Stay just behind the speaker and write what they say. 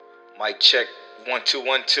Mic check 1 2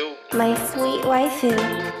 1 2. My sweet waifu.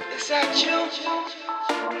 Is that you?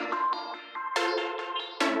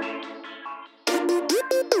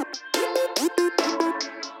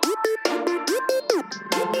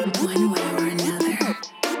 One way.